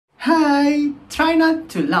Hi! Try not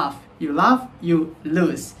to laugh. You laugh, you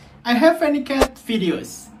lose. I have funny cat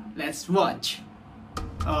videos. Let's watch.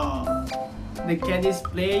 Oh, the cat is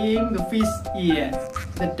playing the fish ear,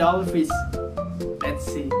 the dollfish. Let's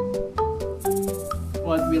see.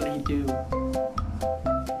 What will he do?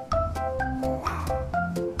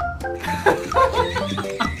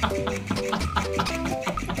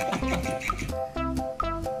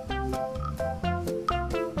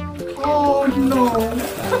 Oh no!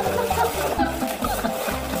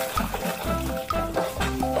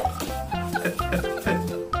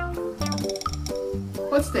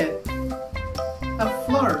 What's that? A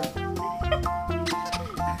floor.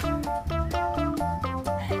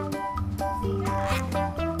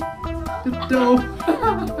 The dough.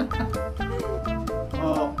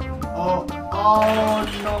 Oh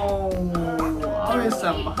no!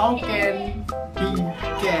 How can he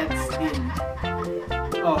get in?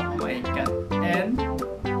 Oh my god! And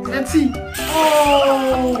let's see.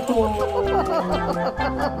 Oh,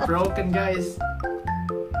 broken, guys.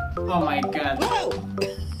 Oh my god.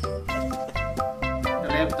 The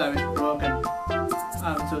laptop is broken.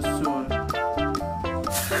 I'm so sure.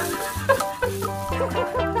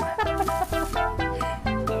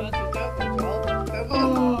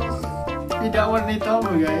 Oh, tidak warna hitam,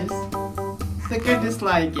 guys. The cat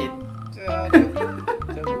dislike it.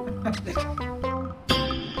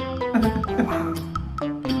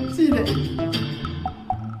 See that?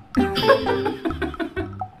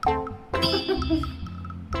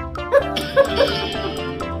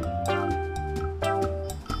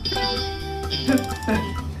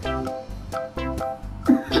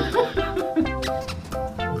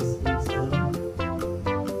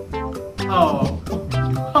 Oh,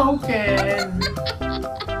 how can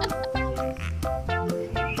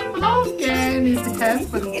it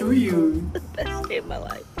happen to you? The best day of my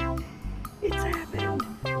life. It's happened.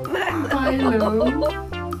 Milo.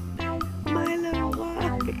 Milo,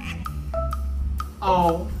 why?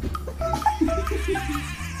 Oh.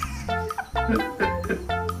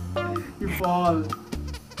 You fall.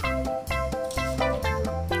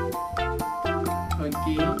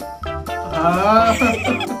 Okay. Ah.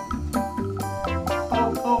 Oh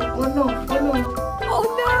no, oh no. Oh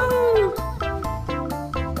no!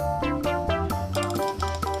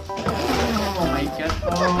 Oh my god, oh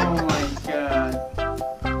my god.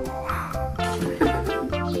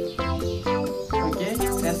 Okay,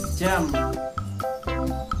 let's jump.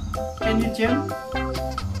 Can you jump?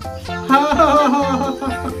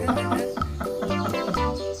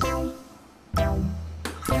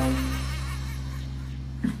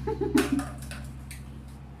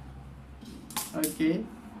 Okay.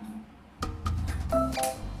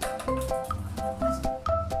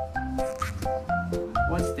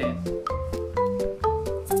 What's that?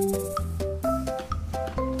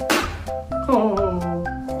 Oh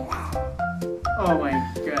my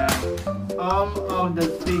god. All of the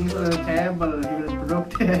things on the table, you will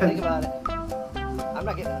broke Think them. about it. I'm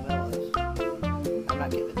not getting in the middle of this. I'm not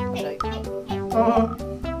getting in the shape. Oh.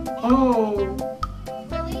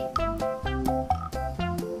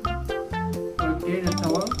 Okay, the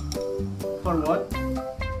towel. For what?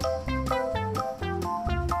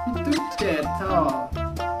 You took that towel.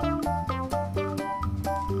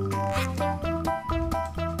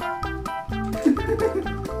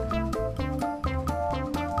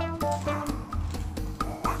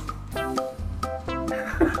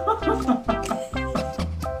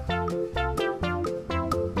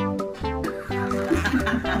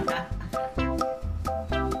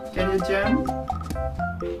 Can you jump?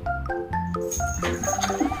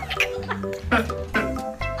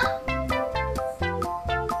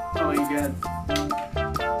 Oh my god.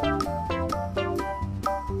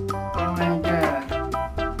 Oh my god.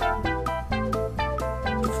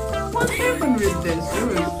 What happened with the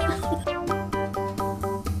shoes?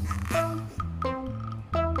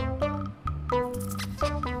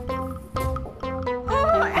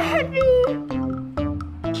 Oh, Eddie!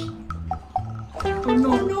 Oh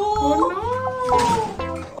no! Oh no!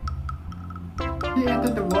 He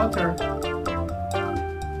entered the water.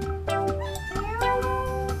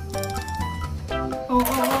 Oh.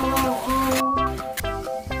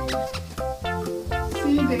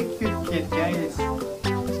 See the cute cat, guys.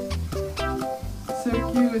 So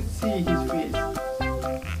cute, see his face.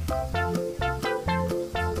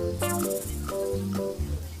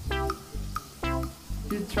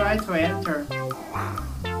 He tried to enter,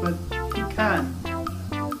 but he can't.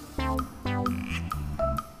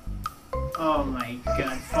 Oh my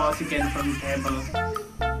god, falls again from the table.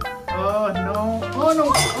 Oh no, oh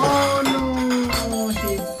no, oh no,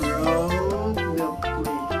 he broke the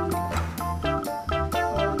plate.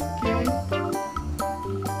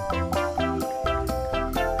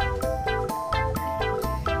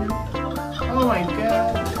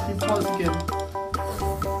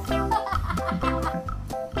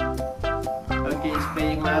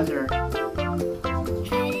 here.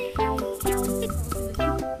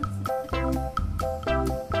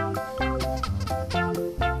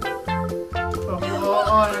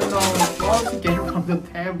 Oh no, fall again from the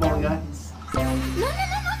table, guys.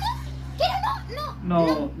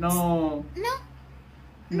 No.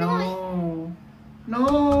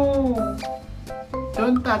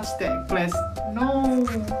 Don't touch that glass. No.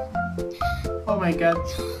 Oh my god.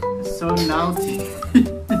 So naughty.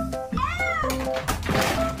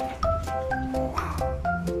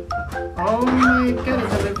 Oh my god,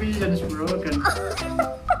 the television is broken.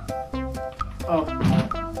 Oh.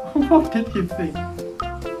 What did he think?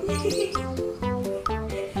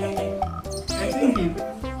 I think he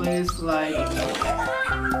plays like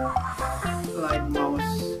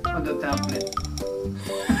mouse on the tablet.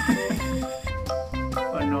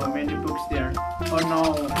 Oh no, many books there. Oh no,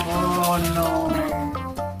 oh no.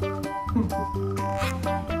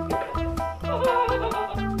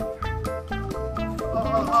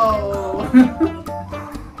 Oh.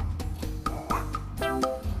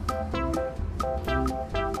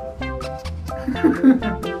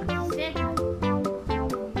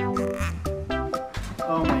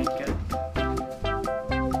 Oh my god.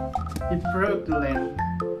 He broke the lamp.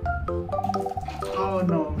 Oh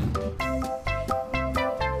no.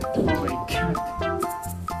 Oh my god.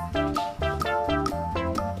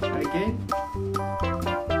 Okay.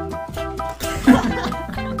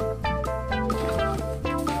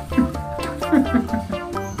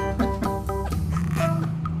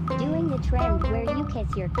 Doing the trend where you kiss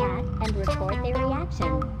your cat and record their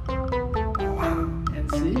reaction. And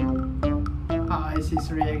see how is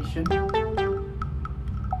his reaction.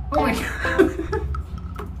 Oh my god.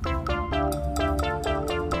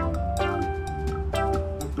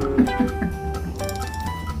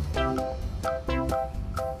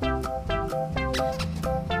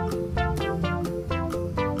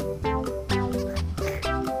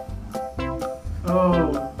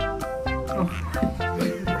 Oh.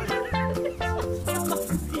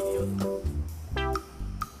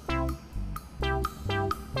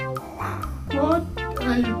 What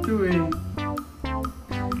are you doing?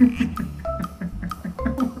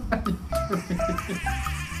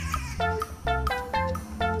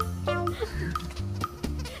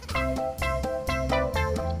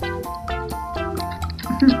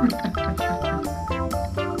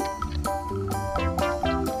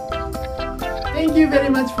 Thank you very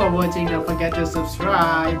much for watching. Don't forget to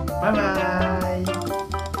subscribe. Bye bye.